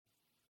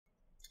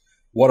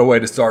What a way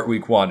to start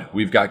week one.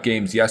 We've got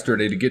games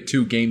yesterday to get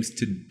to, games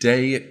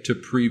today to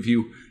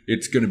preview.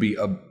 It's going to be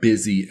a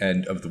busy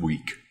end of the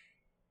week.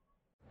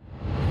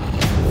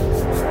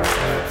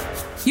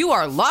 You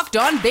are Locked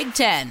On Big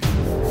Ten,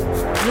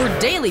 your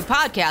daily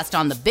podcast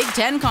on the Big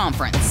Ten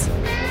Conference.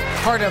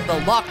 Part of the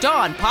Locked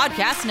On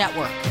Podcast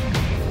Network.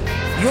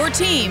 Your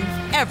team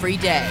every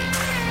day.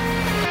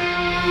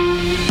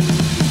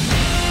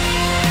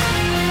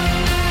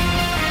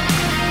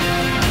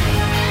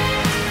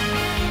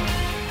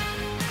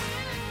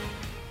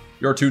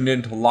 You're tuned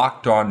in to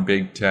Locked On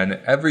Big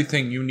Ten,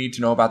 everything you need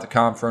to know about the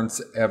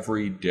conference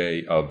every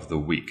day of the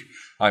week.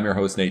 I'm your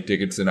host, Nate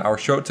Dickinson. Our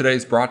show today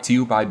is brought to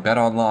you by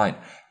BetOnline.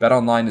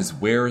 BetOnline is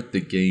where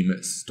the game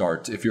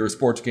starts. If you're a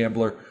sports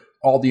gambler,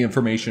 all the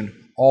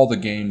information, all the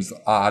games,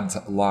 odds,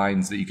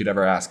 lines that you could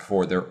ever ask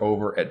for, they're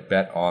over at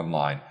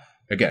BetOnline.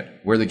 Again,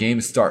 where the game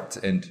starts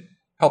and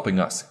helping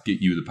us get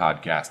you the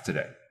podcast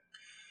today.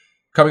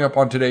 Coming up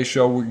on today's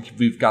show,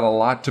 we've got a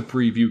lot to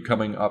preview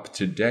coming up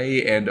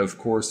today, and of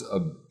course, a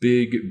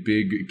big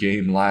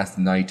game last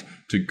night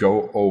to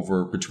go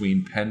over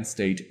between Penn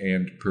State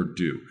and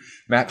Purdue.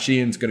 Matt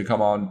Sheehan's going to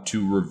come on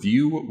to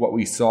review what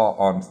we saw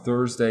on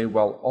Thursday,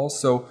 while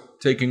also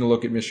taking a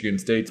look at Michigan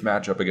State's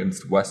matchup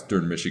against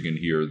Western Michigan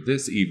here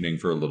this evening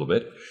for a little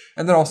bit.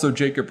 And then also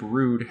Jacob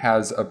Ruud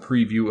has a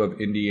preview of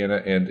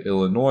Indiana and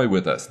Illinois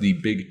with us, the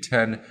Big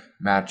Ten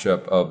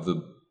matchup of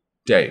the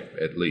day,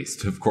 at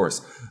least. Of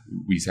course,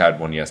 we had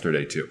one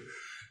yesterday too.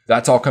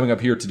 That's all coming up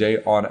here today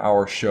on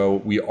our show.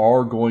 We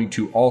are going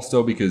to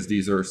also, because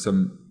these are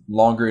some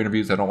longer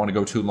interviews, I don't want to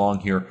go too long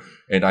here,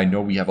 and I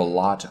know we have a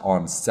lot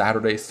on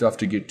Saturday stuff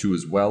to get to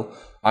as well.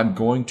 I'm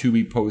going to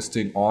be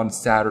posting on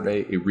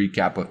Saturday a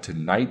recap of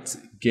tonight's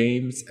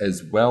games,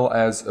 as well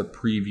as a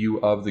preview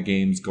of the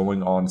games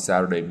going on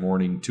Saturday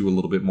morning to a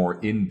little bit more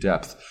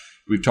in-depth.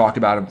 We've talked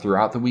about them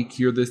throughout the week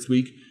here this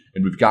week,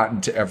 and we've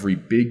gotten to every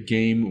big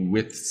game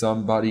with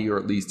somebody, or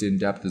at least in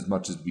depth as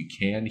much as we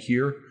can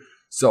here.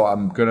 So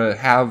I'm going to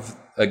have,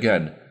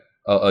 again,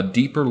 a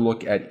deeper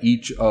look at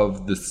each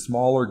of the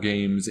smaller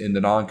games in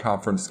the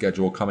non-conference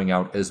schedule coming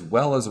out, as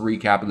well as a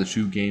recap of the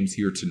two games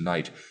here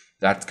tonight.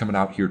 That's coming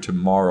out here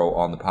tomorrow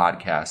on the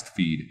podcast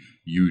feed,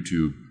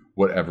 YouTube,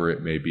 whatever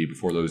it may be,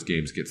 before those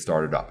games get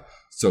started up.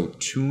 So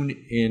tune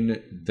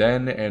in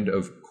then, and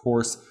of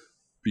course,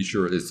 be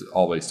sure, as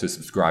always, to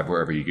subscribe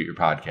wherever you get your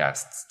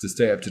podcasts to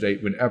stay up to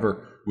date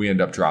whenever we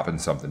end up dropping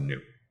something new.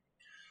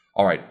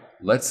 All right,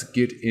 let's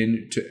get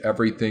into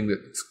everything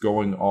that's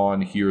going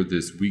on here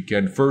this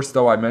weekend. First,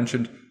 though, I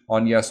mentioned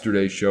on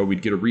yesterday's show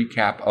we'd get a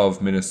recap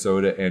of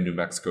Minnesota and New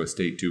Mexico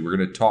State, too. We're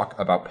going to talk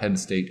about Penn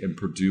State and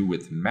Purdue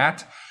with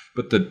Matt,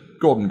 but the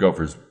Golden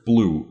Gophers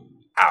blew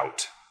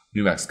out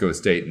New Mexico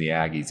State and the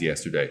Aggies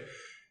yesterday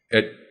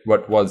at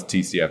what was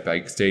TCF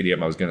Bank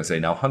Stadium. I was going to say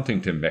now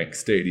Huntington Bank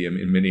Stadium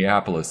in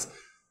Minneapolis.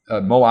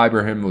 Mo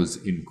Ibrahim was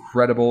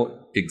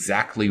incredible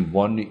exactly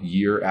 1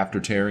 year after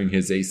tearing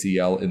his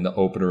ACL in the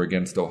opener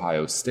against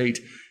Ohio State.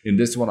 In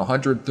this one,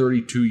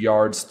 132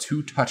 yards,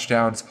 2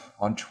 touchdowns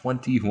on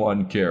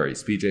 21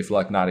 carries. PJ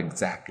Fleck not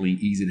exactly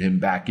easing him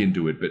back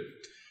into it, but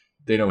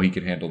they know he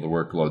can handle the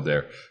workload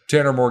there.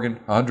 Tanner Morgan,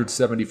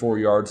 174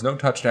 yards, no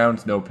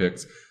touchdowns, no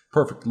picks.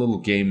 Perfect little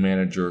game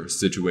manager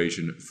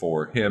situation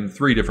for him.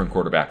 3 different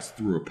quarterbacks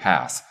threw a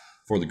pass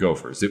for the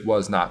Gophers. It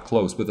was not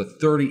close, but a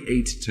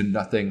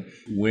 38-0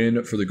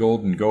 win for the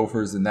Golden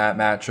Gophers in that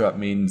matchup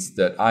means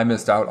that I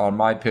missed out on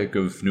my pick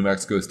of New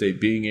Mexico State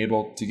being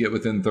able to get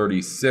within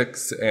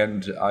 36,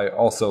 and I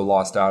also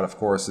lost out, of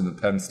course, in the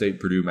Penn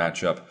State-Purdue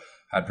matchup.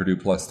 Had Purdue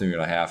plus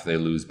 3.5, they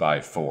lose by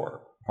 4.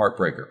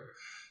 Heartbreaker.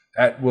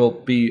 That will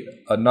be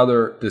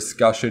another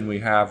discussion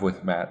we have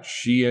with Matt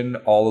Sheehan.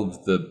 All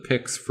of the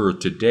picks for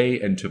today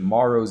and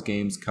tomorrow's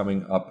games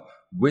coming up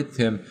with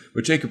him.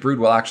 But Jacob Ruud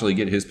will actually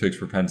get his picks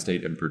for Penn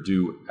State and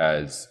Purdue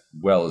as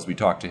well, as we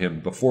talked to him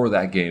before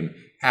that game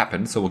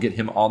happened. So we'll get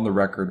him on the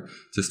record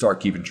to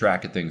start keeping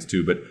track of things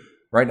too. But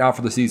right now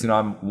for the season,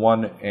 I'm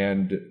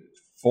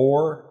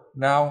 1-4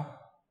 now,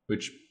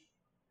 which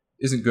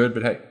isn't good,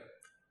 but hey,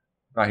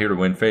 I'm not here to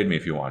win. Fade me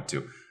if you want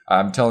to.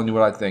 I'm telling you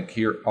what I think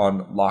here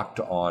on Locked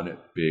On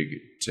Big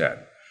Ten.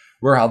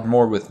 We'll have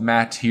more with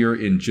Matt here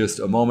in just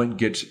a moment.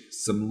 Get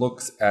some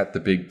looks at the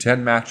Big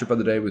Ten matchup of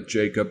the day with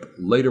Jacob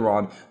later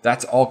on.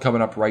 That's all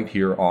coming up right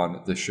here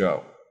on the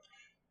show.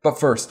 But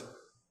first,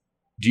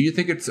 do you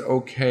think it's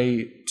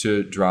okay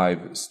to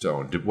drive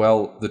stoned?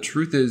 Well, the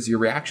truth is your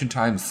reaction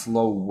times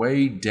slow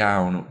way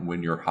down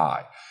when you're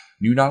high.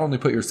 You not only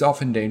put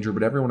yourself in danger,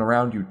 but everyone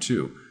around you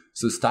too.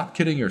 So stop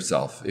kidding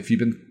yourself. If you've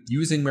been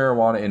using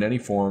marijuana in any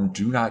form,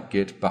 do not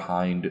get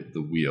behind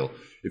the wheel.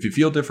 If you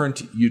feel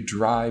different, you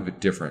drive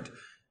different.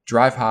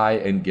 Drive high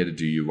and get a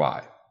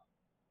DUI.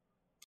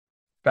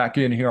 Back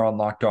in here on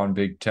Locked On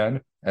Big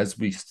Ten, as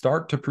we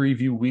start to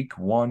preview week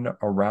one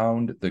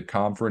around the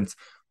conference.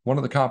 One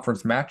of the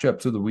conference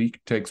matchups of the week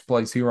takes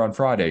place here on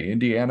Friday,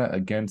 Indiana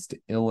against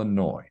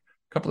Illinois.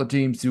 A couple of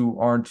teams who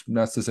aren't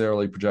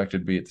necessarily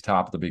projected to be at the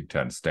top of the Big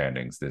Ten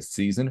standings this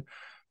season.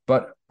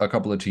 but a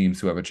couple of teams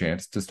who have a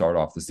chance to start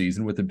off the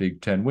season with a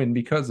Big Ten win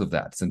because of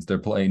that, since they're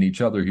playing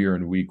each other here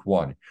in week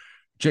one.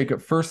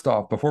 Jacob, first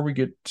off, before we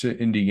get to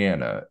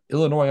Indiana,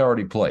 Illinois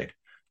already played.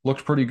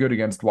 Looked pretty good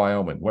against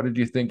Wyoming. What did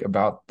you think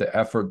about the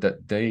effort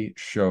that they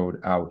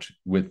showed out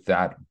with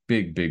that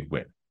big, big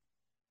win?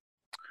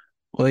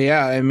 Well,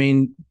 yeah, I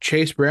mean,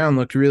 Chase Brown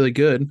looked really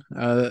good.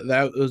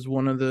 That was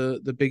one of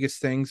the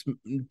biggest things,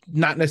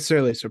 not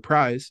necessarily a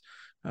surprise.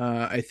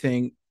 I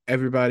think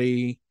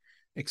everybody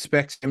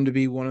expects him to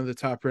be one of the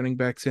top running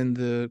backs in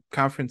the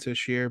conference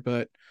this year,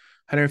 but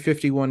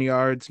 151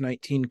 yards,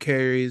 19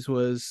 carries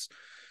was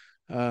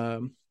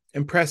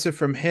impressive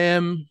from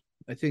him.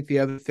 I think the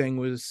other thing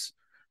was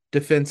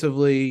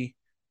defensively,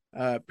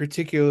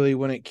 particularly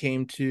when it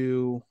came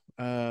to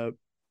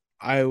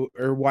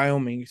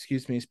Wyoming,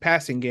 excuse me, his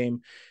passing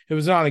game, it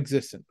was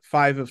non-existent.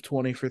 5 of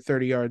 20 for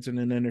 30 yards and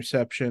an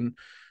interception.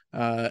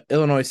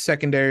 Illinois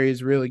secondary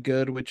is really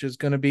good, which is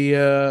going to be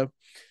an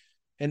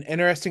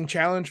interesting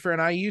challenge for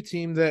an IU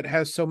team that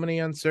has so many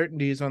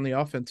uncertainties on the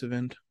offensive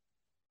end.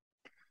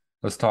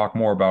 Let's talk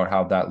more about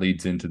how that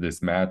leads into this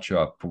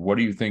matchup. What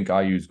do you think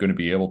IU is going to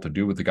be able to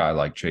do with a guy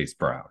like Chase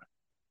Brown?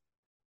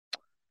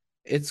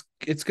 It's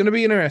going to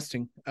be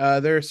interesting.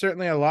 There are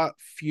certainly a lot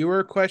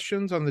fewer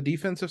questions on the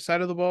defensive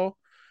side of the ball.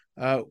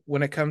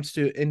 When it comes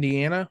to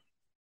Indiana,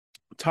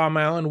 Tom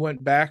Allen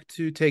went back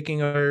to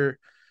taking over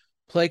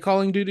play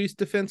calling duties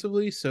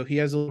defensively, so he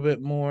has a little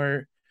bit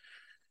more,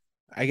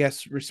 I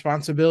guess,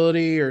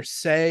 responsibility or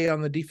say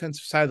on the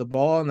defensive side of the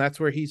ball, and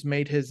that's where he's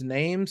made his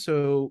name.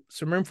 So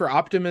some room for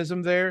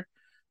optimism there.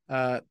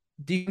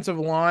 Defensive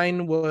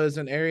line was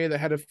an area that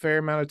had a fair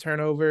amount of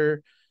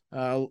turnover.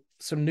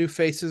 Some new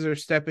faces are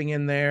stepping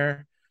in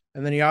there,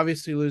 and then you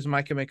obviously lose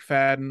Micah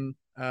McFadden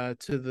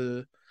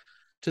to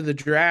the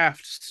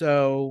draft.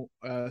 So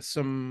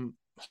some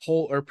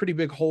pretty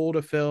big hole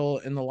to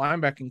fill in the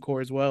linebacking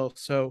core as well.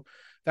 So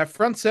that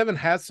front seven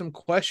has some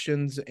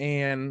questions,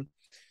 and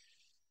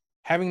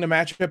having to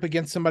match up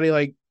against somebody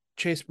like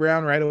Chase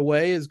Brown right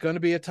away is going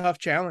to be a tough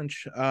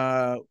challenge.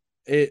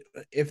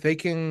 If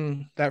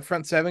that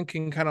front seven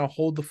can kind of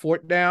hold the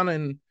fort down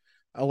and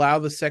allow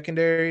the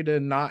secondary to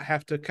not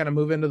have to kind of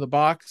move into the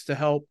box to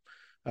help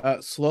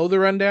slow the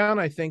run down,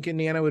 I think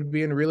Indiana would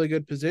be in a really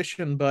good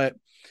position. But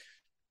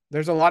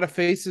there's a lot of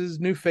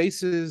new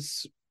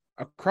faces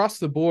across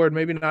the board,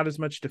 maybe not as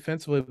much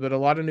defensively, but a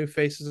lot of new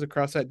faces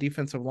across that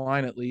defensive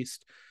line, at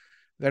least,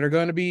 that are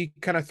going to be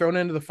kind of thrown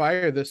into the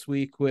fire this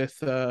week with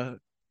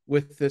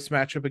this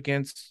matchup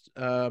against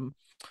an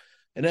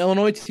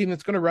Illinois team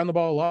that's going to run the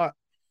ball a lot.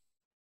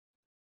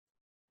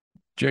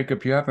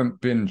 Jacob, you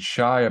haven't been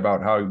shy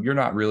about how you're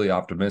not really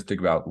optimistic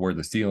about where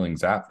the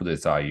ceiling's at for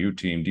this IU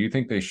team. Do you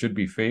think they should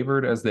be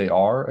favored as they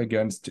are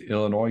against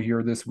Illinois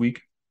here this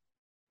week?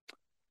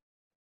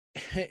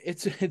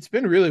 It's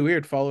been really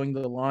weird following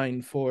the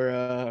line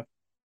for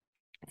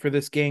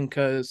this game,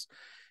 because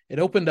it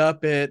opened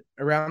up at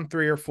around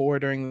 3 or 4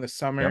 during the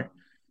summer. Yep.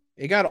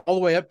 It got all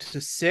the way up to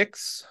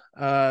 6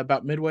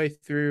 about midway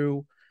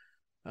through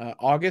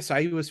August.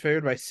 IU was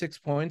favored by 6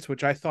 points,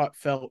 which I thought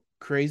felt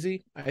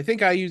crazy. I think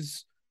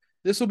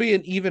this will be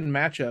an even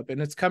matchup,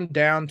 and it's come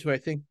down to, I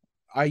think,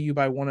 IU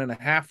by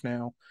 1.5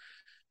 now,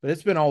 but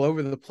it's been all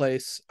over the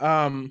place.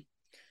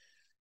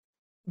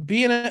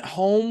 Being at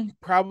home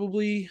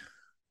probably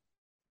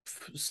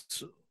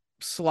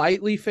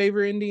slightly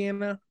favor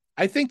Indiana.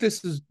 I think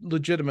this is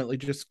legitimately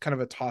just kind of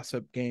a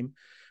toss-up game.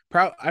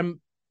 You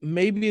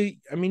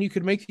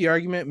could make the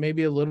argument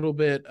maybe a little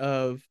bit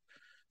of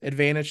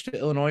advantage to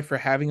Illinois for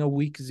having a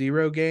week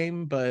 0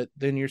 game, but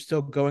then you're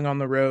still going on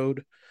the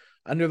road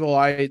under the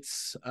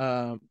lights.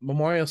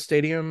 Memorial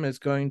Stadium is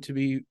going to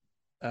be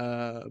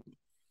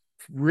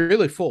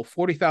really full.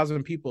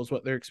 40,000 people is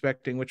what they're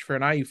expecting, which for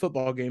an IU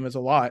football game is a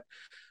lot.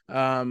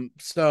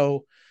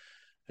 So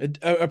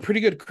a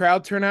pretty good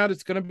crowd turnout.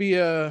 It's going to be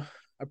a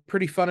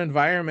pretty fun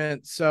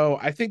environment. So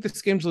I think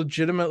this game's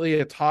legitimately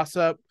a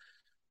toss-up.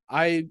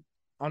 On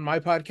my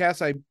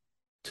podcast, I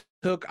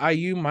took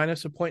IU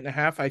minus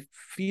 1.5. I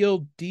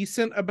feel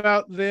decent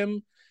about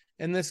them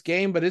in this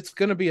game, but it's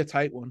going to be a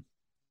tight one.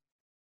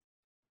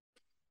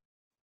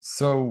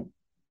 So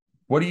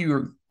what are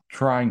you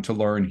trying to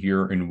learn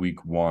here in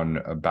week 1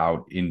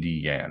 about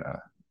Indiana?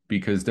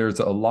 Because there's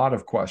a lot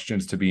of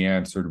questions to be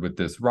answered with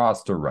this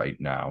roster right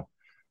now.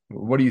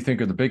 What do you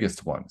think are the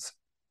biggest ones?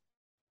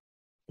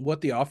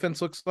 What the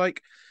offense looks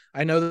like.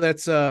 I know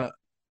that's kind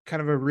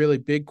of a really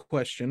big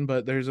question,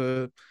 but there's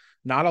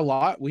not a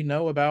lot we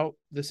know about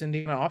this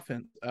Indiana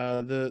offense.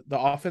 The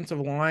offensive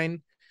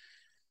line,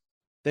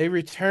 they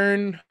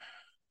return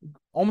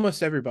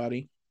almost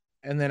everybody.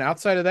 And then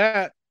outside of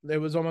that, it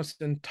was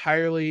almost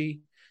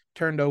entirely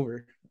turned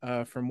over,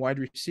 from wide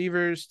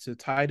receivers to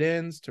tight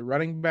ends to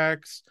running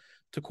backs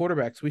to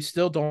quarterbacks. We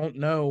still don't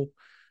know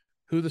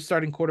who the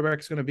starting quarterback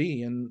is going to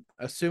be. And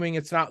assuming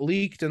it's not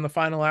leaked in the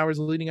final hours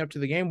leading up to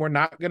the game, we're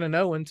not going to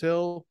know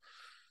until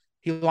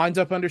he lines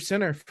up under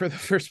center for the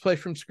first play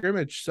from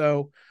scrimmage.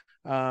 So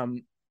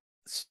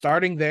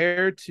starting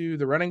there to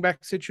the running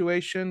back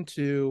situation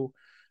to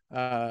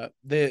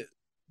the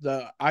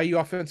the IU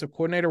offensive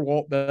coordinator,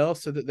 Walt Bell,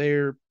 said that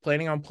they're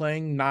planning on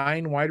playing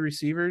 9 wide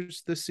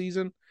receivers this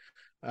season.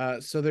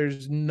 So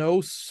there's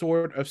no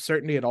sort of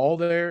certainty at all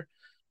there.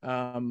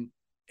 So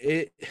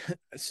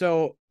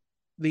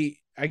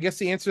I guess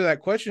the answer to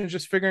that question is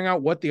just figuring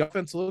out what the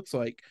offense looks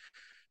like.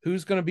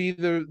 Who's going to be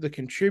the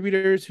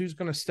contributors? Who's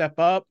going to step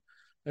up?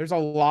 There's a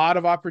lot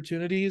of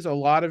opportunities, a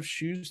lot of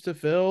shoes to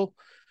fill.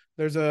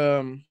 There's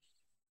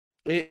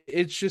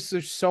it's just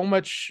there's so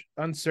much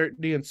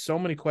uncertainty and so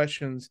many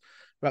questions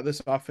about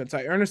this offense.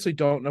 I earnestly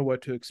don't know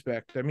what to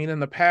expect. I mean, in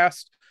the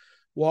past,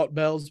 Walt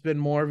Bell's been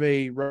more of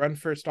a run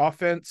first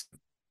offense.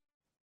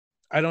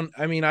 I don't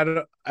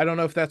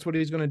know if that's what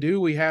he's going to do.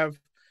 We have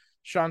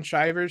Sean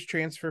Shivers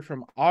transfer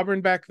from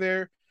Auburn back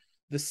there.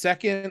 The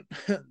second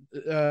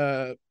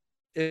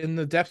in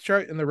the depth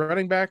chart in the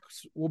running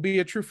backs will be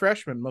a true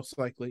freshman, most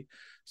likely.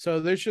 So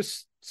there's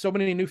just so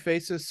many new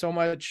faces, so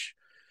much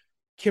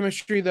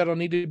chemistry that'll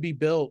need to be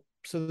built.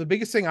 So the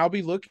biggest thing I'll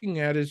be looking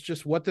at is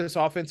just what this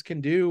offense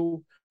can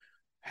do,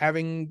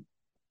 having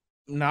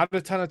not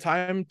a ton of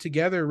time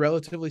together,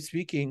 relatively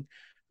speaking,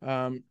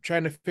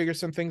 trying to figure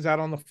some things out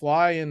on the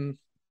fly. And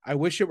I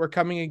wish it were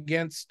coming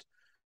against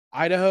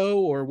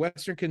Idaho or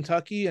Western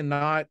Kentucky and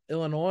not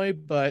Illinois,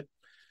 but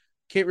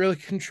can't really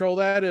control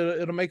that.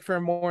 It'll make for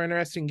a more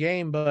interesting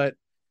game, but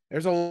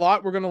there's a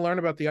lot we're going to learn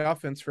about the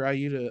offense for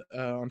IU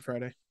on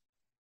Friday.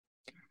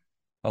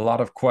 A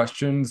lot of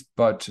questions,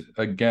 but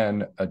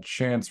again, a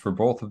chance for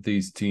both of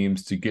these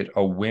teams to get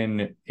a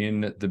win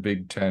in the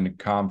Big Ten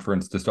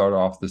Conference to start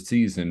off the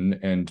season.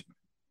 And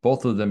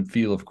both of them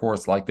feel, of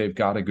course, like they've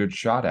got a good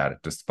shot at it,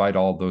 despite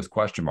all those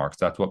question marks.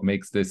 That's what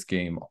makes this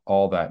game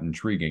all that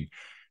intriguing.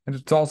 And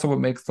it's also what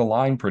makes the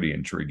line pretty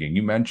intriguing.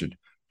 You mentioned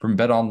from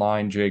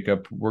BetOnline,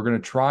 Jacob, we're going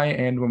to try,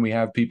 and when we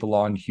have people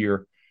on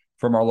here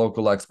from our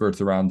local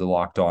experts around the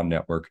Locked On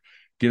Network,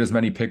 get as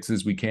many picks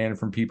as we can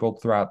from people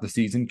throughout the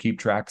season, keep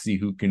track, see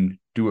who can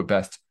do it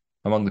best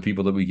among the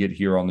people that we get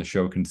here on the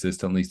show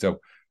consistently. So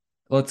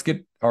let's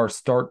get our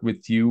start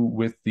with you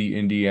with the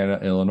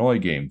Indiana-Illinois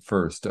game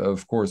first.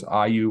 Of course,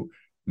 IU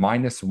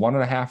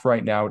 -1.5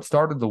 right now. It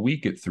started the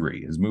week at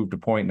 3, has moved to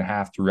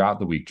 1.5 throughout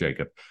the week,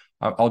 Jacob.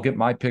 I'll get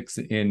my picks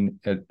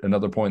in at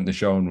another point in the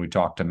show when we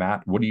talk to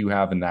Matt. What do you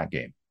have in that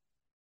game?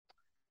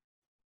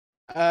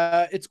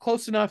 It's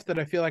close enough that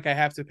I feel like I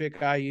have to pick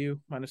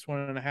IU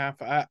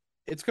 -1.5.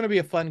 It's going to be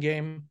a fun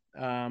game,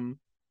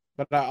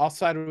 but I'll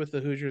side with the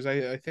Hoosiers.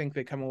 I think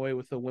they come away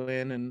with the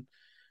win, and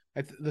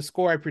the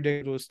score I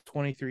predicted was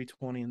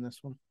 23-20 in this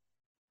one.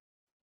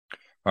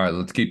 All right,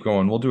 let's keep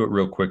going. We'll do it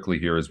real quickly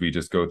here as we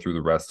just go through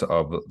the rest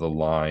of the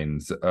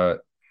lines.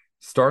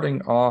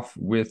 Starting off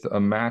with a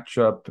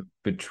matchup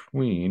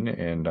between,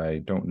 and I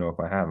don't know if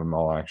I have them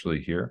all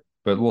actually here,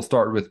 but we'll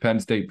start with Penn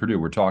State Purdue.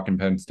 We're talking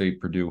Penn State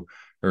Purdue,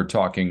 or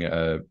talking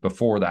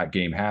before that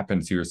game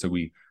happens here, so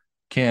we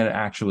can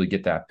actually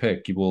get that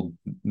pick. You will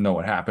know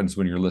what happens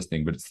when you're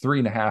listening, but it's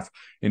 3.5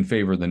 in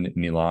favor of the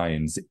Nittany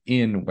Lions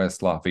in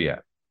West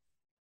Lafayette.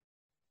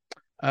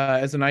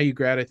 As an IU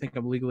grad, I think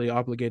I'm legally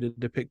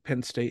obligated to pick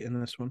Penn State in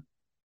this one.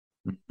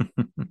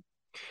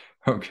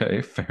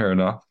 Okay, fair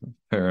enough.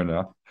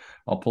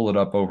 I'll pull it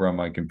up over on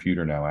my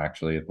computer now,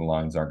 actually, if the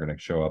lines aren't going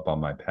to show up on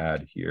my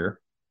pad here.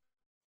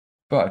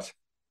 But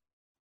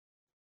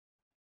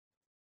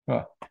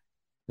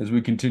as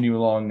we continue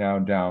along now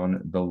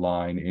down the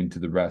line into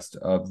the rest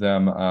of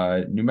them,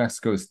 New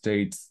Mexico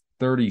State's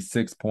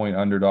 36-point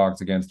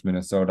underdogs against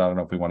Minnesota. I don't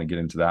know if we want to get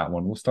into that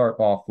one. We'll start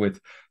off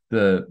with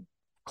the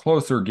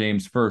closer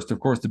games first. Of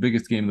course, the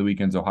biggest game of the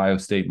weekend is Ohio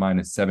State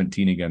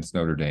 -17 against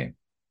Notre Dame.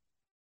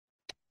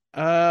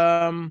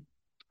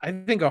 I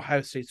think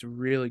Ohio State's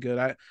really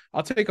good.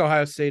 I'll take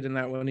Ohio State in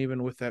that one,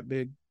 even with that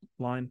big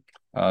line.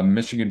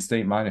 Michigan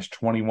State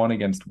 -21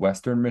 against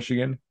Western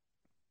Michigan.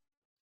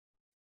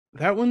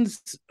 That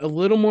one's a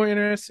little more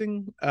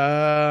interesting.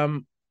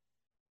 I'll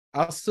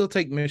still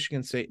take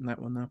Michigan State in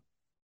that one, though.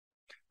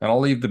 And I'll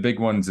leave the big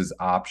ones as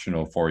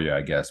optional for you,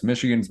 I guess.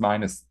 Michigan's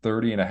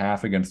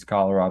 -30.5 against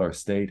Colorado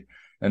State.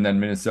 And then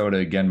Minnesota,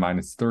 again,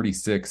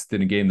 -36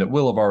 in a game that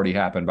will have already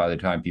happened by the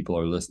time people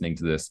are listening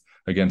to this,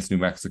 against New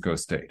Mexico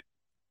State.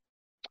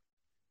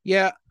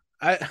 Yeah,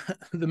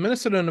 the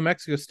Minnesota-New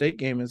Mexico State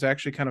game is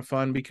actually kind of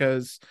fun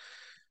because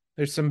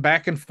there's some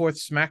back and forth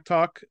smack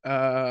talk.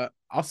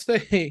 I'll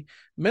say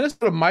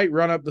Minnesota might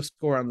run up the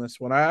score on this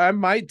one. I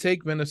might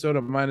take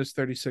Minnesota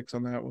 -36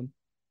 on that one.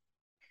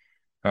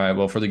 All right,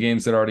 well, for the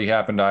games that already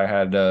happened, I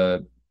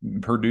had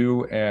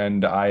Purdue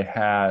and I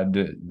had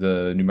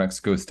the New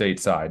Mexico State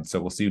side. So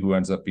we'll see who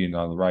ends up being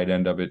on the right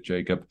end of it.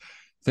 Jacob,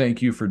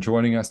 thank you for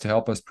joining us to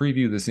help us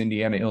preview this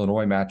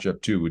Indiana-Illinois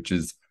matchup too, which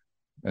is,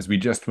 as we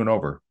just went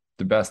over,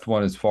 the best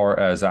one as far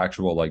as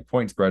actual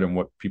point spread and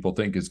what people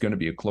think is going to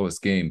be a close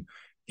game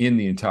in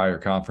the entire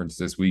conference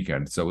this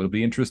weekend. So it'll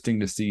be interesting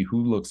to see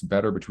who looks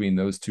better between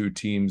those two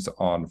teams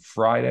on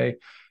Friday.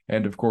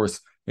 And of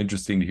course,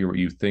 interesting to hear what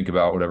you think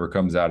about whatever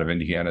comes out of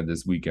Indiana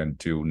this weekend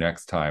too,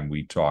 next time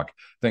we talk.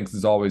 Thanks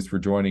as always for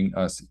joining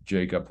us,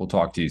 Jacob. We'll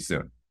talk to you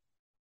soon.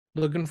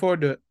 Looking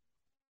forward to it.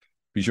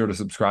 Be sure to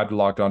subscribe to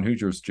Locked On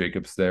Hoosiers.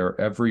 Jacob's there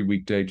every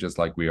weekday, just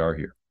like we are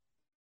here.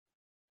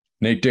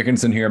 Nate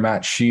Dickinson here,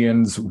 Matt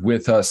Sheehan's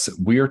with us.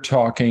 We're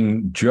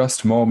talking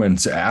just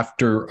moments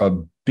after a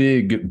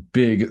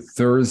big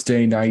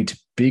Thursday night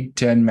Big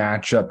Ten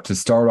matchup to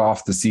start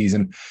off the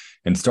season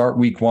and start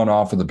week one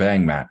off with a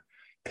bang, Matt.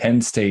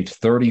 Penn State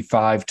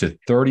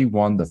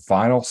 35-31, the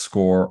final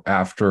score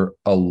after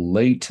a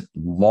late,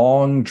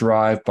 long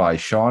drive by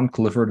Sean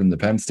Clifford and the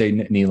Penn State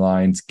Nittany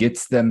Lions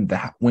gets them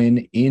that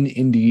win in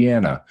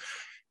Indiana.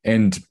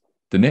 And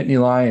the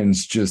Nittany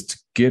Lions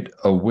just get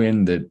a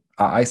win that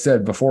I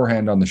said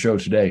beforehand on the show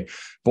today.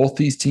 Both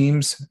these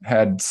teams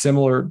had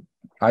similar,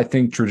 I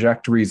think,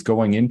 trajectories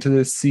going into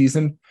this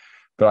season,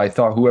 but I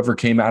thought whoever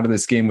came out of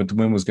this game with the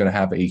win was going to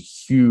have a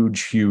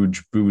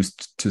huge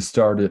boost to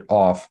start it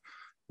off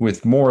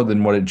with more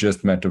than what it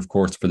just meant, of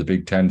course, for the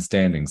Big Ten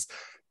standings.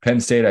 Penn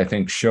State, I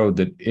think, showed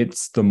that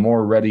it's the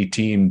more ready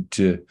team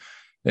to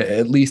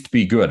at least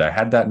be good. I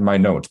had that in my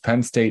notes.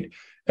 Penn State,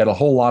 at a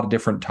whole lot of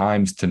different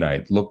times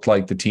tonight, looked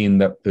like the team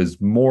that is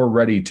more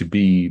ready to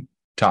be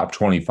top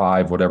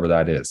 25, whatever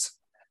that is.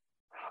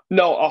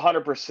 No,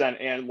 100%.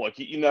 And look,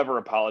 you never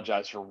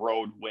apologize for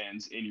road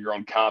wins in your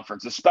own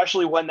conference,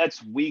 especially when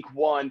that's week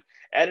one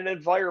at an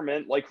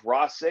environment like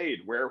Ross-Ade,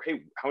 where,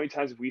 hey, how many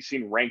times have we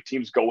seen ranked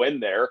teams go in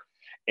there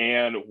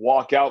and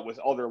walk out with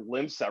all their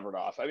limbs severed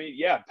off? I mean,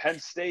 yeah, Penn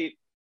State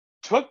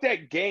took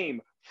that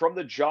game from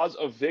the jaws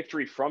of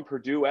victory from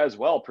Purdue as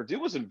well. Purdue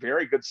was in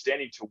very good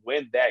standing to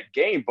win that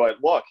game, but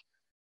look,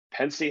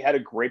 Penn State had a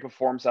great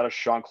performance out of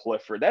Sean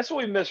Clifford. That's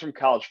what we miss from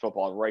college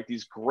football, right?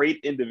 These great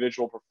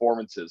individual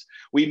performances.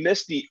 We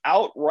miss the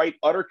outright,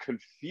 utter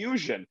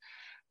confusion.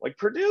 Like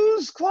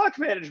Purdue's clock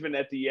management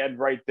at the end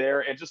right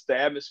there, and just the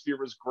atmosphere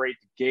was great.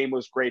 The game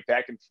was great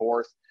back and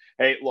forth.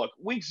 Hey, look,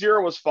 week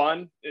 0 was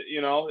fun,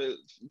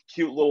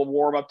 cute little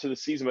warm up to the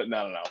season, but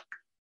no.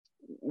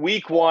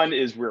 Week 1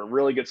 is where it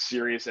really gets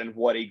serious, and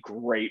what a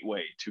great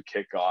way to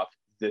kick off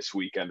this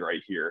weekend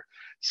right here.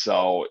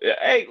 So,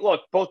 hey,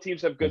 look, both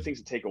teams have good things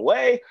to take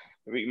away.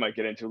 We might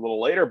get into a little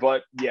later,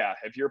 but yeah,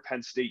 if you're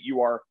Penn State,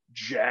 you are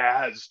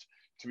jazzed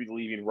to be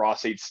leaving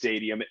Ross-Ade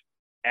Stadium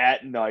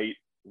at night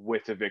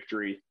with a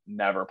victory.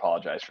 Never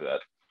apologize for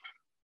that.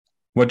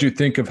 What do you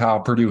think of how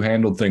Purdue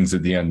handled things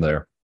at the end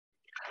there?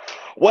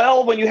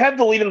 Well, when you have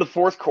the lead in the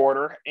fourth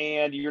quarter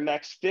and your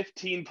next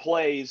 15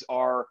 plays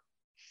are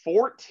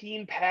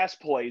 14 pass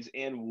plays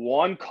and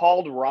 1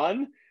 called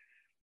run,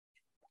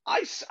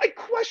 I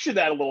question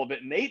that a little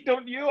bit, Nate,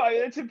 don't you?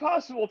 It's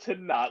impossible to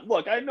not.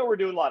 Look, I know we're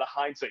doing a lot of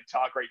hindsight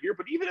talk right here,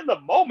 but even in the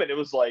moment, it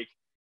was like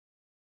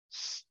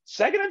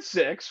 2nd and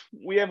 6.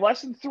 We have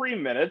less than 3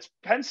 minutes.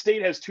 Penn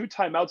State has 2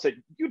 timeouts that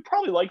you'd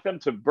probably like them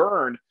to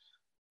burn.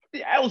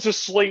 Yeah, let's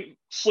just sling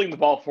the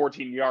ball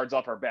 14 yards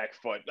off our back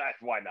foot.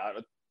 Why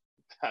not?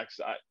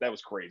 That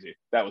was crazy.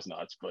 That was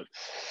nuts. But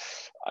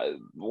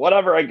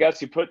whatever, I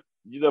guess you put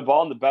the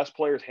ball in the best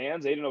player's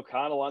hands, Aiden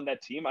O'Connell on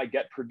that team. I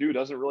get Purdue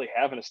doesn't really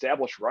have an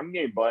established run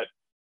game, but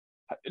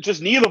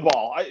just knee the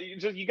ball.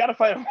 You got to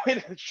find a way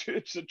to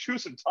chew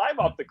some time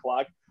off the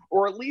clock,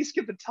 or at least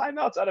get the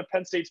timeouts out of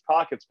Penn State's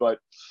pockets. But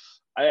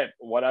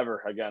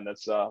whatever. Again,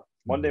 that's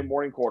Monday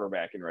morning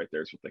quarterbacking right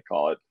there is what they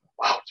call it.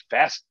 Wow,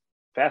 it's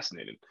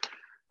fascinating.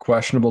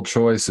 Questionable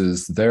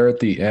choices there at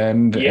the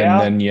end. Yeah.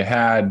 And then you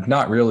had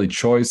not really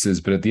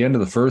choices, but at the end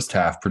of the first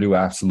half, Purdue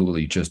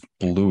absolutely just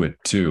blew it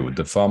too.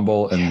 The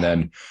fumble, and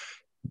then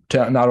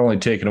not only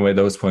taking away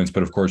those points,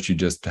 but of course you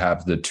just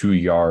have the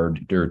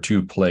 2-yard or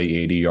 2-play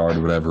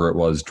 80-yard, whatever it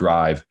was,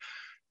 drive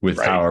with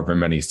however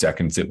many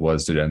seconds it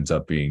was. It ends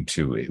up being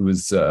 2. It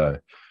was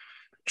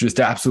just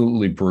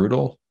absolutely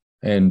brutal.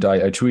 And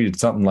I tweeted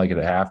something like it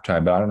at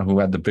halftime, but I don't know who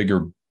had the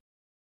bigger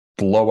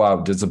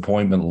blowout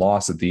disappointment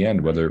loss at the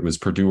end, whether it was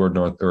Purdue or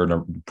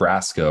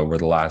Nebraska over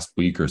the last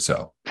week or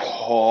so.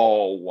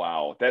 Oh,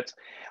 wow.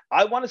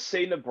 I want to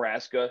say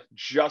Nebraska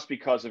just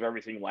because of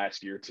everything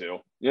last year too.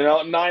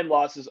 9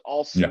 losses,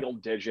 all single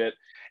digit.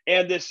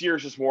 And this year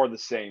is just more of the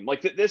same.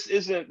 Like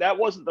that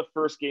wasn't the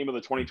first game of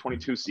the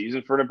 2022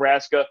 season for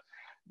Nebraska.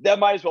 That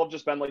might as well have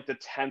just been like the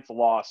 10th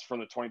loss from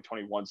the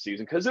 2021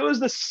 season, because it was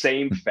the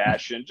same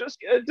fashion, just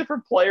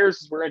different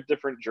players wearing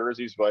different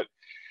jerseys. But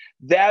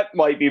that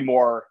might be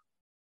more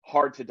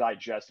hard to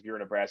digest if you're a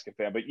Nebraska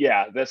fan. But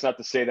yeah, that's not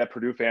to say that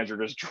Purdue fans are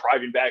just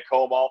driving back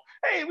home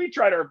hey, we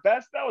tried our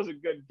best. That was a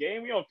good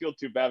game. We don't feel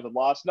too bad with the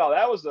loss. No,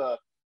 that was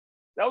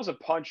a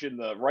punch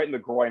right in the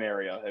groin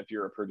area if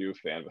you're a Purdue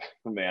fan.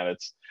 Man,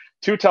 it's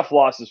 2 tough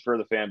losses for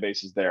the fan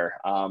bases there.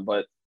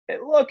 But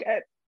look,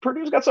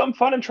 Purdue's got something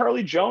fun in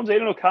Charlie Jones.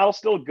 Aiden O'Connell's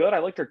still good. I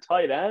like their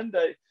tight end.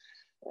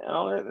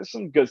 There's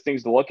some good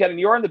things to look at. And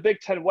you're in the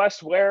Big Ten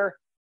West where,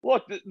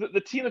 look,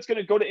 the team that's going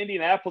to go to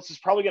Indianapolis is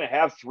probably going to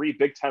have 3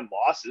 Big Ten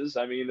losses.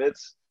 I mean,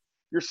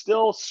 you're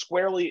still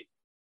squarely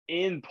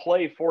in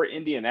play for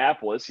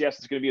Indianapolis. Yes,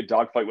 it's going to be a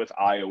dogfight with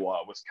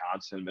Iowa,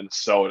 Wisconsin,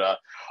 Minnesota,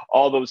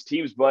 all those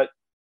teams, but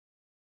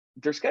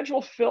their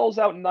schedule fills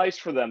out nice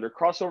for them. Their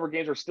crossover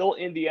games are still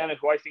Indiana,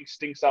 who I think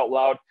stinks out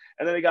loud,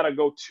 and then they got to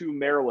go to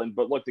Maryland.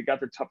 But look, they got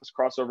their toughest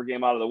crossover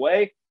game out of the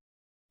way.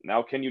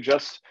 Now, can you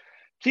just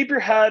keep your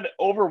head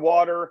over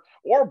water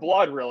or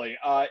blood, really,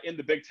 in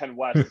the Big Ten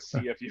West to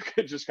see if you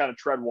could just kind of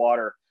tread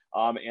water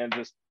and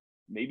just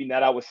maybe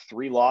net out with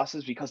 3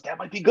 losses, because that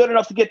might be good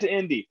enough to get to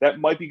Indy. That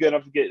might be good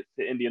enough to get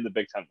to Indy in the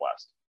Big Ten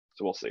West.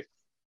 So we'll see.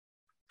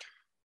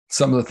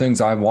 Some of the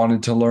things I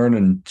wanted to learn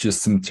and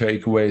just some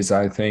takeaways,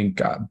 I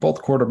think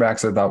both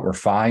quarterbacks I thought were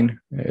fine,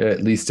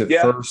 at least at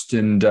first.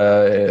 And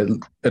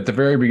at the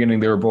very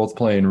beginning, they were both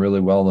playing really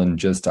well. And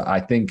just,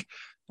 I think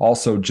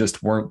also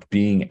just weren't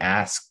being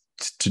asked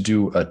to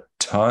do a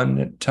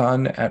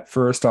ton at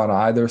first on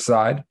either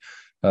side.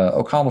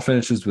 O'Connell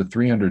finishes with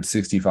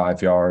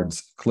 365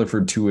 yards,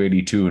 Clifford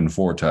 282 and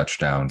 4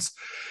 touchdowns.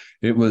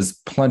 It was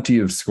plenty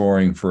of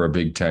scoring for a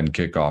Big Ten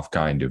kickoff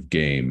kind of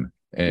game.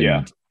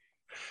 And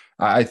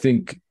I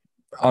think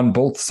on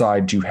both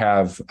sides, you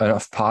have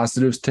enough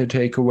positives to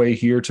take away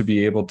here to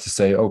be able to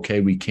say, okay,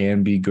 we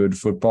can be a good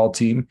football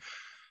team.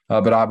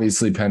 But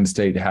obviously Penn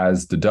State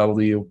has the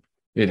W.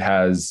 It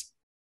has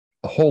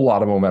a whole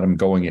lot of momentum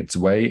going its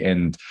way.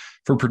 And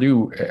for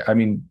Purdue, I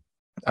mean,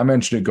 I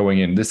mentioned it going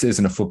in, this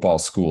isn't a football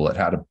school. It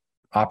had an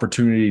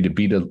opportunity to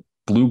beat a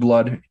blue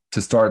blood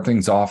to start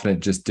things off, and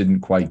it just didn't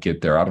quite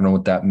get there. I don't know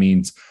what that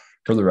means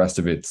for the rest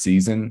of its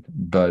season,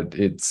 but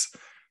it's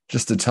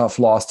just a tough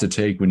loss to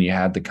take when you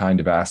had the kind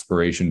of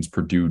aspirations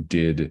Purdue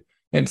did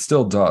and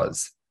still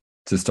does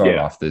to start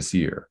off this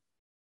year.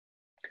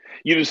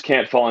 You just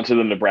can't fall into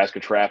the Nebraska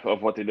trap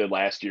of what they did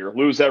last year.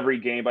 Lose every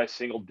game by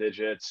single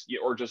digits,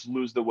 or just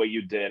lose the way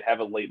you did, have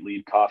a late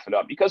lead, cough it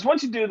up. Because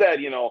once you do that,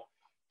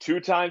 2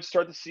 times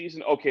start the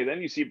season, okay,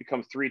 then you see it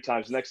become 3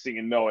 times. Next thing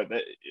you know,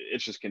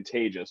 it's just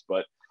contagious.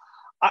 But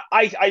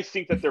I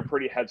think that they're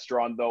pretty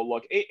headstrong, though.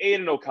 Look,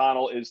 Aiden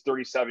O'Connell is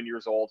 37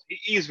 years old.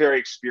 He's very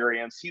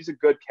experienced. He's a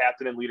good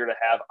captain and leader to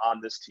have on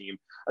this team.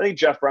 I think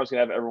Jeff Brown's going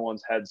to have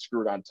everyone's head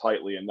screwed on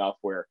tightly enough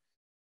where,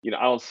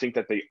 I don't think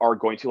that they are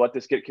going to let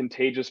this get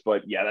contagious.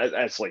 But, yeah,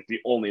 that's like the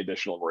only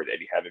additional worry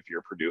that you have if you're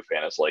a Purdue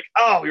fan. It's like,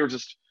 oh, we were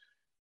just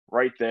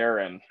right there,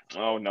 and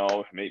oh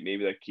no, maybe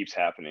that keeps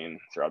happening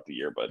throughout the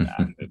year. But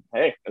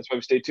hey, that's why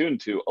we stay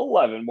tuned to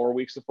 11 more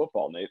weeks of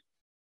football, Nate.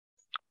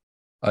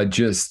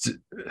 Just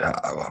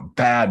a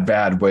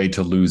bad way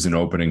to lose an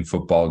opening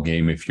football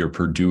game if you're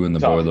Purdue and the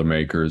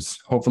Boilermakers.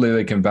 Hopefully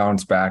they can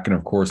bounce back and,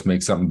 of course,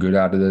 make something good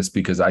out of this,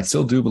 because I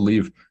still do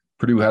believe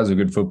Purdue has a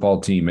good football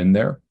team in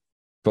there,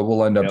 but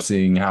we'll end up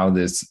seeing how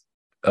this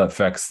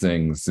affects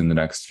things in the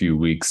next few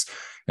weeks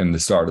and the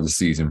start of the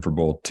season for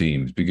both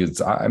teams.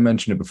 Because I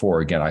mentioned it before,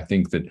 again, I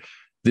think that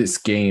this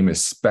game,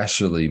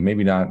 especially,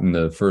 maybe not in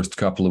the first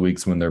couple of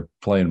weeks when they're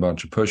playing a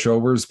bunch of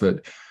pushovers,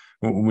 but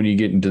when you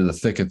get into the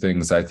thick of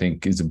things, I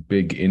think is a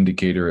big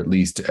indicator, at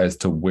least as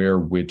to where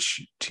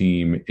which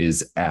team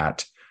is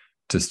at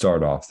to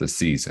start off the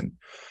season.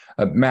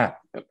 Matt,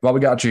 while we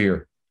got you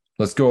here,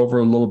 let's go over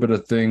a little bit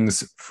of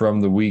things from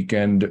the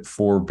weekend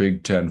for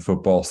Big Ten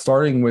football,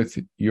 starting with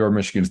your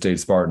Michigan State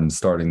Spartans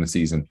starting the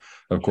season,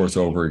 of course,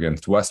 over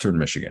against Western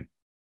Michigan.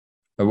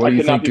 What do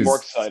you think? More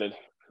excited.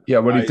 Yeah,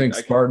 what do you think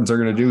Spartans are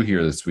going to do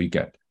here this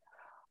weekend?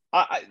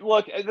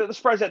 Look, the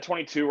spread's at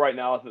 22 right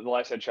now. The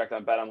last I checked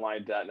on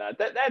BetOnline.net.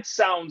 That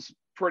sounds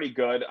pretty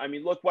good. I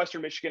mean, look,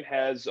 Western Michigan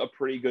has a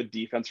pretty good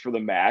defense for the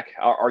MAC,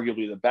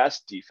 arguably the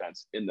best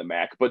defense in the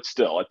MAC. But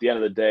still, at the end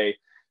of the day,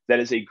 that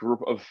is a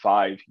group of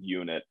 5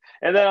 unit.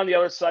 And then on the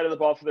other side of the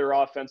ball for their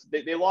offense,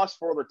 they lost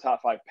 4 of their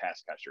top 5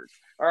 pass catchers.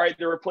 All right,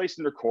 they're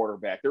replacing their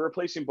quarterback. They're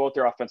replacing both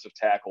their offensive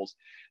tackles.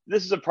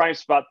 This is a prime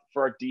spot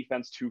for our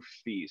defense to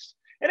feast.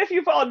 And if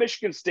you followed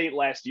Michigan State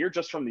last year,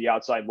 just from the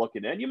outside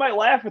looking in, you might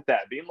laugh at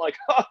that, being like,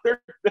 oh,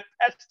 their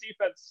best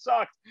defense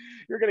sucked.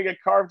 You're going to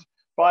get carved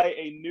by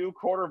a new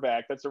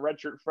quarterback that's a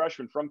redshirt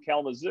freshman from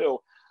Kalamazoo.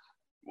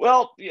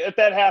 Well, if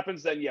that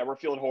happens, then, yeah, we're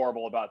feeling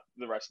horrible about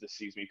the rest of the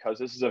season, because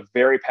this is a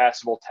very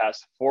passable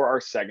test for our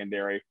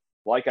secondary.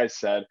 Like I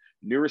said,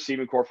 new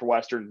receiving core for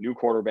Western, new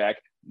quarterback,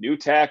 new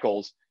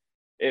tackles.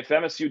 If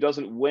MSU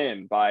doesn't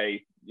win by,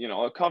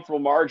 a comfortable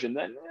margin,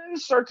 then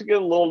start to get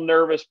a little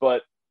nervous.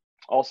 But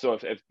also,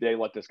 if they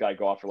let this guy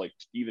go off for like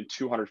even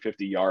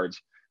 250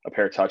 yards, a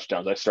pair of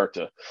touchdowns, I start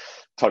to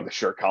tug the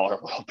shirt collar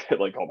a little bit,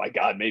 like, oh my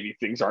God, maybe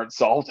things aren't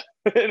solved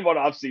in one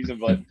off season.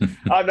 But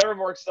I'm never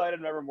more excited,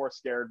 never more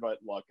scared. But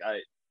look,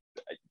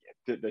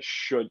 this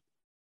should,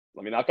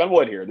 let me knock on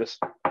wood here. This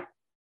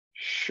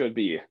should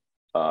be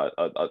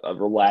a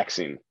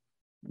relaxing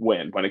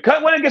win when it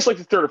gets like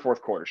the third or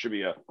fourth quarter. Should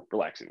be a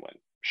relaxing win.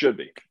 Should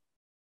be.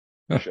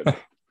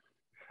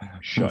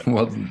 Should.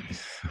 Well,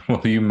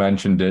 you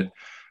mentioned it.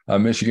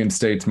 Michigan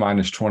State's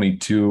minus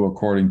 22,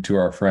 according to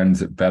our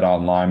friends at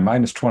BetOnline.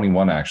 Minus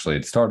 21, actually.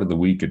 It started the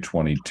week at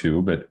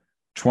 22, but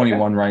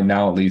 21 right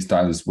now, at least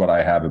is what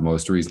I have it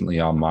most recently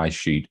on my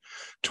sheet.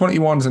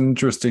 21 is an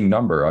interesting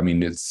number. I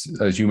mean, it's,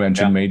 as you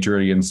mentioned, major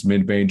against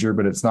mid-major,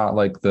 but it's not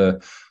like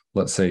the,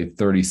 let's say,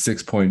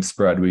 36-point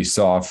spread we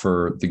saw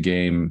for the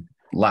game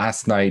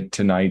last night,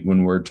 tonight,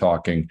 when we're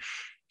talking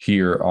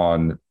here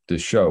on the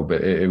show.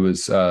 But it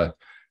was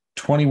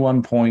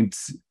 21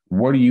 points.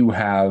 What do you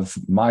have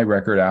my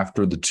record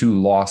after the 2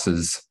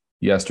 losses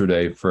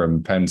yesterday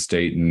from Penn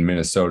State and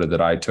Minnesota that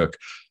I took?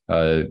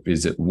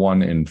 is at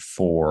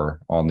 1-4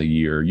 on the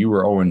year. You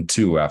were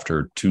 0-2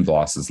 after 2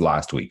 losses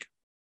last week.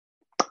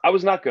 I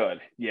was not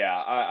good. Yeah,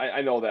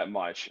 I know that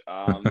much.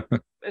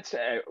 It's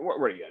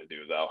what are you gonna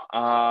do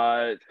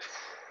though?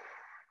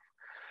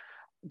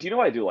 Do you know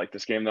what I do like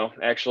this game though?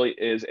 Actually,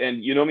 is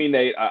and you know me,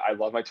 Nate. I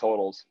love my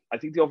totals. I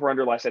think the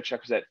over/under last I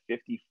checked was at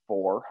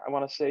 54. I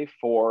want to say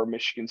for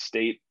Michigan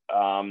State,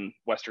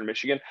 Western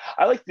Michigan.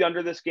 I like the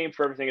under this game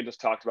for everything I just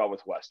talked about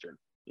with Western.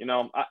 You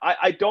know,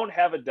 I don't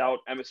have a doubt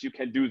MSU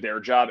can do their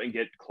job and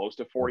get close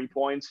to 40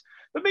 points,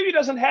 but maybe it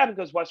doesn't happen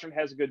because Western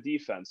has a good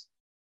defense.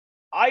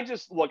 I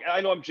just look, I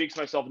know I'm jinxing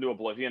myself into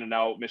oblivion, and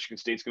now Michigan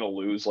State's going to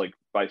lose like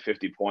by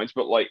 50 points,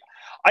 but like,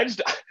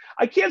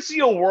 I can't see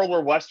a world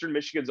where Western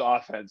Michigan's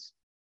offense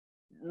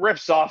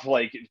rips off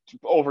like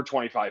over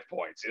 25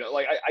 points. You know,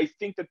 like I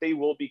think that they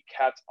will be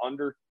kept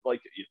under like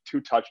 2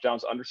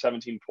 touchdowns, under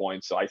 17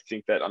 points. So I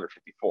think that under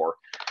 54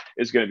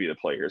 is going to be the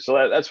play here.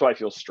 So that's what I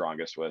feel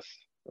strongest with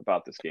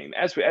about this game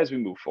as we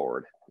move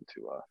forward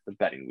into the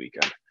betting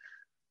weekend.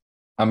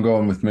 I'm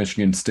going with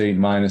Michigan State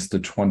minus the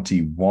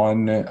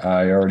 21.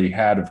 I already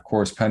had, of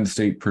course, Penn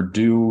State,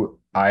 Purdue.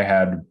 I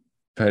had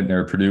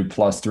Purdue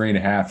plus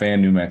 3.5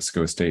 and New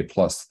Mexico State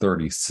plus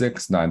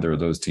 36. Neither of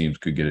those teams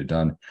could get it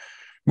done.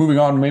 Moving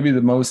on, maybe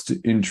the most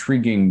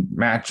intriguing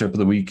matchup of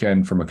the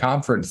weekend from a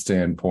conference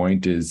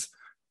standpoint is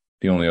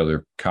the only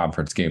other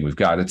conference game we've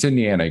got. It's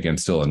Indiana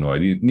against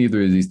Illinois.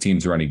 Neither of these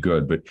teams are any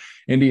good, but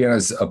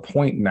Indiana's a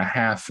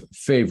 1.5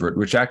 favorite,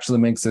 which actually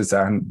makes this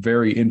a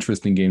very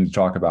interesting game to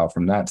talk about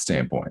from that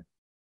standpoint.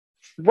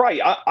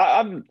 Right.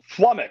 I'm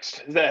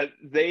flummoxed that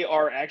they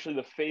are actually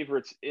the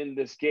favorites in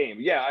this game.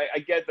 Yeah, I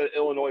get that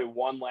Illinois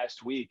won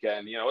last week,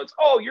 and, you know, it's,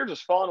 you're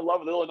just falling in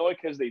love with Illinois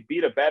because they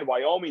beat a bad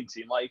Wyoming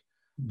team. Like,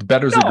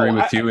 bettors agree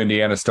with you.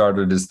 Indiana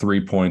started as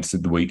 3 points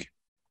of the week.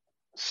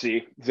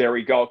 See, there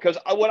we go. Because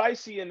what I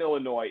see in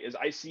Illinois is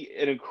I see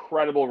an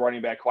incredible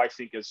running back who I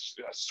think is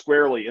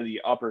squarely in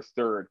the upper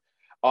third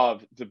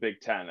of the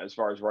Big Ten as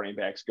far as running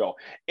backs go.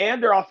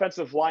 And their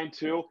offensive line,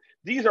 too.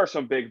 These are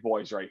some big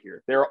boys right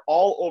here. They're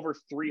all over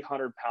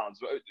 300 pounds.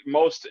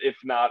 Most, if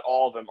not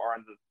all of them, are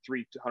on the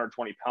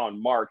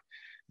 320-pound mark.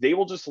 They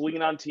will just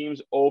lean on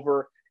teams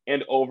over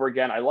and over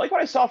again. I like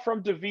what I saw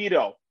from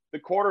DeVito, the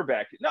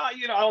quarterback. No, I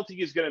don't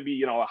think he's going to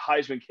be, a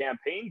Heisman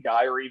campaign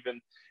guy or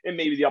even in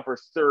maybe the upper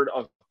third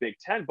of Big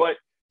Ten, but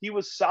he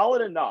was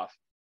solid enough.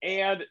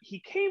 And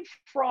he came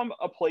from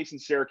a place in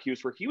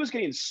Syracuse where he was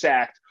getting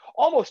sacked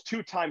almost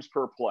 2 times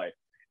per play.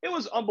 It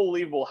was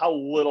unbelievable how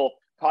little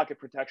pocket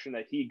protection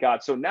that he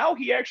got. So now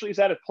he actually is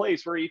at a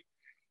place where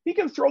he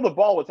can throw the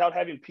ball without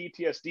having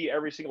PTSD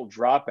every single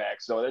drop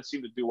back. So that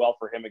seemed to do well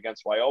for him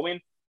against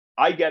Wyoming.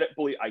 I get it.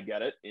 I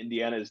get it.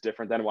 Indiana is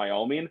different than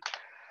Wyoming.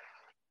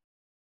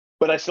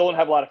 But I still don't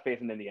have a lot of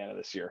faith in Indiana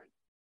this year.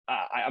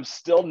 I'm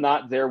still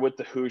not there with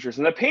the Hoosiers.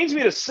 And that pains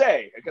me to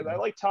say because I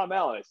like Tom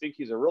Allen. I think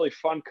he's a really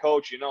fun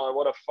coach.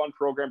 What a fun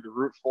program to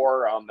root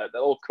for. That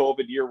little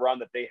COVID year run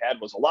that they had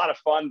was a lot of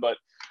fun, but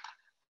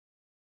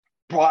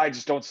boy, I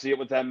just don't see it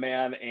with that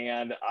man.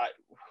 And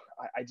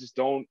I just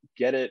don't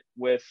get it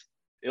with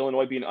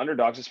Illinois being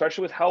underdogs,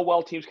 especially with how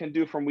well teams can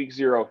do from week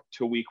 0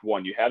 to week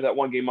 1. You have that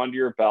one game under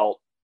your belt.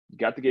 You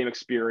got the game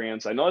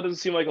experience. I know it doesn't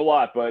seem like a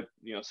lot, but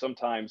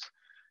sometimes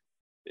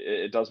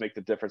it does make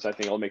the difference. I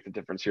think it'll make the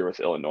difference here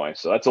with Illinois.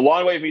 So that's a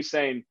long way of me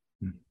saying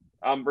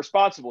I'm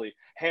responsibly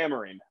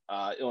hammering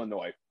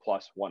Illinois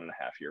plus 1.5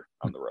 here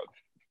on the road.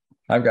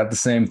 I've got the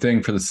same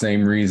thing for the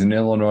same reason.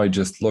 Illinois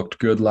just looked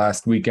good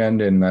last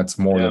weekend, and that's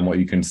more than what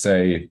you can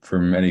say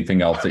from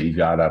anything else that you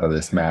got out of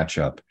this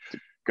matchup.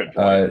 Good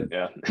point.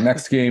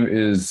 Next game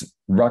is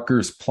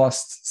Rutgers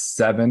plus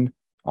 7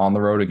 on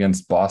the road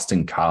against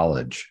Boston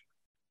College.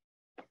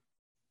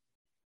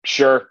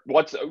 Sure.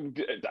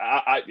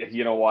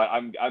 You know what?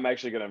 I'm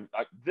actually gonna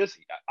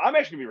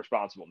be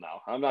responsible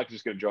now. I'm not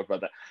just gonna joke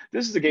about that.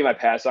 This is a game I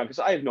pass on because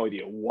I have no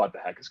idea what the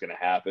heck is gonna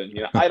happen.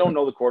 I don't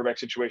know the quarterback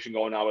situation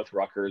going on with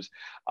Rutgers.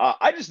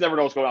 I just never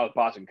know what's going on with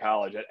Boston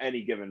College at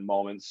any given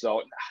moment.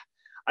 So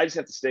I just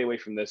have to stay away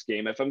from this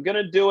game. If I'm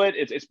gonna do it,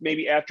 it's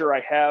maybe after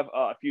I have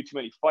a few too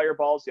many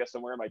fireballs. Yes,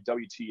 I'm wearing my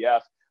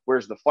WTF.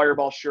 Where's the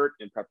Fireball shirt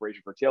in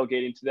preparation for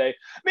tailgating today?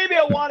 Maybe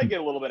I want to get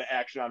a little bit of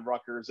action on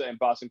Rutgers and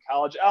Boston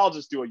College. I'll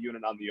just do a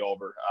unit on the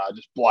over,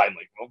 just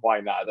blindly. Well,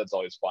 why not? That's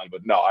always fun.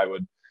 But no,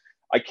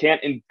 I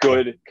can't in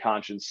good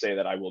conscience say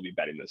that I will be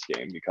betting this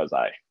game because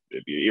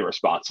it'd be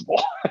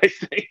irresponsible, I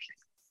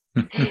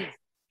think.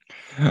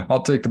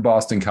 I'll take the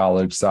Boston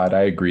College side.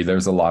 I agree.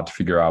 There's a lot to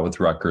figure out with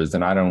Rutgers,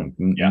 and I don't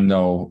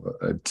know,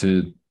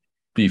 to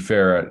be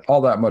fair, all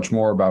that much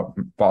more about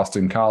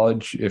Boston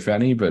College, if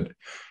any, but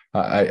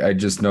I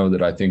just know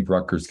that I think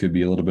Rutgers could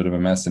be a little bit of a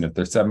mess. And if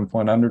they're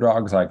 7-point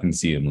underdogs, I can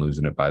see them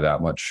losing it by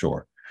that much.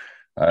 Sure.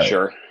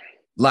 Sure.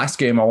 Last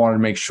game I wanted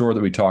to make sure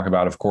that we talk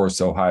about, of course,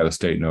 Ohio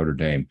State, Notre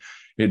Dame.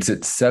 It's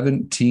at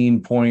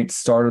 17 points,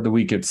 started the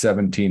week at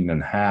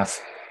 17.5.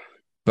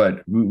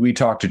 But we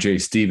talked to Jay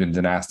Stevens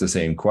and asked the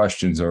same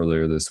questions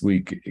earlier this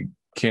week.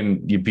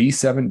 Can you be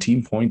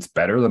 17 points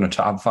better than a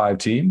top 5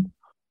 team?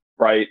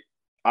 Right.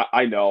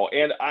 I know,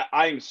 and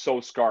I'm so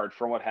scarred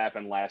from what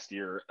happened last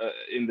year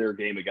in their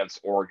game against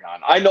Oregon.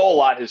 I know a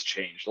lot has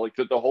changed, like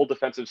the whole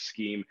defensive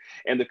scheme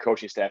and the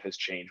coaching staff has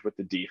changed with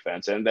the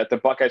defense, and that the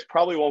Buckeyes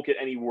probably won't get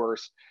any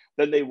worse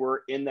than they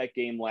were in that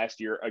game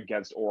last year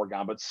against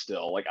Oregon. But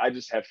still, like I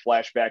just have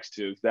flashbacks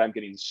to them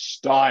getting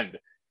stunned.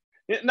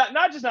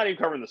 Not even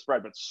covering the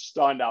spread, but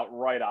stunned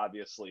outright,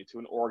 obviously, to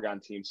an Oregon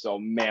team. So,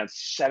 man,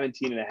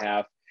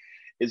 17.5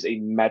 is a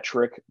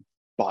metric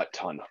butt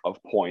ton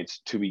of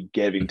points to be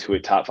giving to a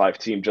top 5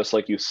 team, just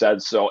like you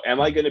said. So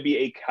am I going to be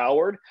a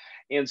coward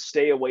and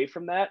stay away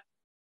from that?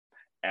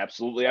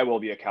 Absolutely, I will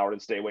be a coward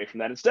and stay away from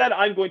that. Instead,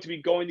 I'm going to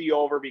be going the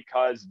over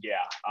because,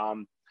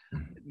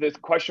 the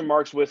question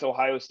marks with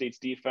Ohio State's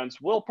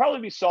defense will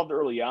probably be solved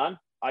early on.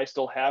 I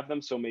still have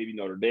them, so maybe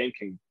Notre Dame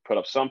can put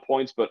up some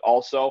points, but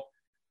also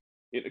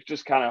it's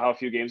just kind of how a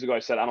few games ago I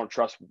said I don't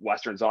trust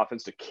Western's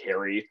offense to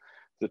carry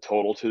the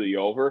total to the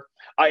over.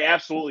 I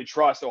absolutely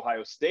trust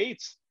Ohio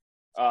State's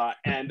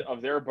end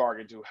of their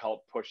bargain to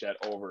help push that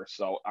over.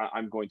 So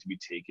I'm going to be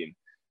taking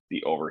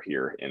the over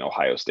here in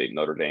Ohio State and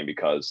Notre Dame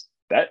because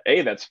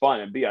that's fun,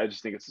 and B, I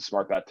just think it's a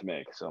smart bet to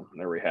make. So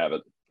there we have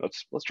it.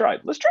 Let's try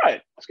it. Let's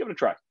give it a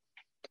try.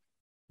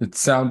 It's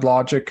sound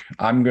logic.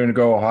 I'm going to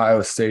go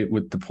Ohio State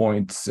with the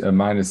points,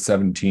 minus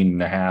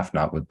 17.5,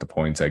 not with the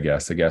points, I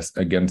guess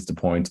against the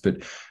points,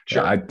 but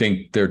sure. I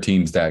think their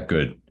team's that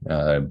good.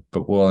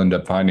 But we'll end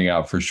up finding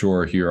out for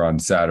sure here on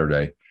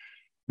Saturday.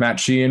 Matt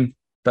Sheehan,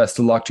 best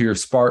of luck to your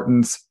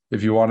Spartans.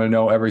 If you want to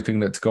know everything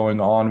that's going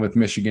on with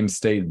Michigan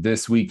State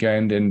this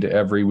weekend and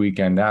every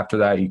weekend after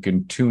that, you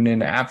can tune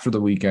in after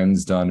the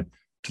weekend's done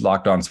to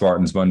Locked On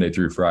Spartans Monday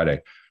through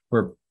Friday,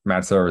 where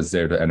Matt Sauer is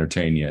there to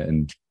entertain you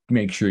and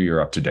make sure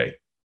you're up to date.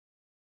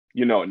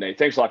 You know it, Nate.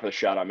 Thanks a lot for the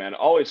shout out, man.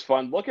 Always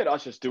fun. Look at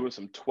us just doing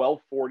some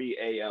 12:40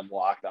 a.m.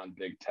 Locked On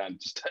Big Ten.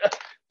 Just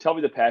tell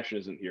me the passion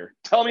isn't here.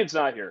 Tell me it's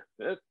not here.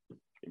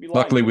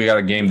 Luckily, we got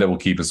a game that will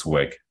keep us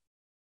awake.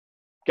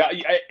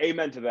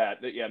 Amen to that.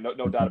 Yeah,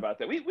 no doubt about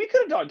that. We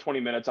could have done 20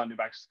 minutes on New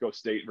Mexico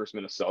State versus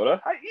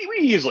Minnesota. We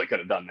easily could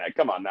have done that.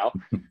 Come on now.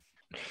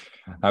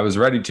 I was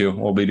ready to.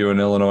 We'll be doing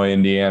Illinois,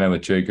 Indiana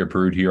with Jacob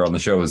Rude here on the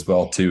show as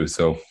well, too.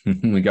 So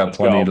we got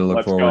plenty to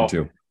look forward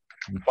to.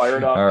 Fire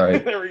it up. All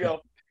right. There we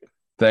go.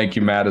 Thank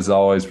you, Matt, as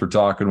always, for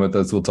talking with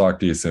us. We'll talk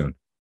to you soon.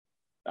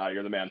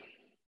 You're the man.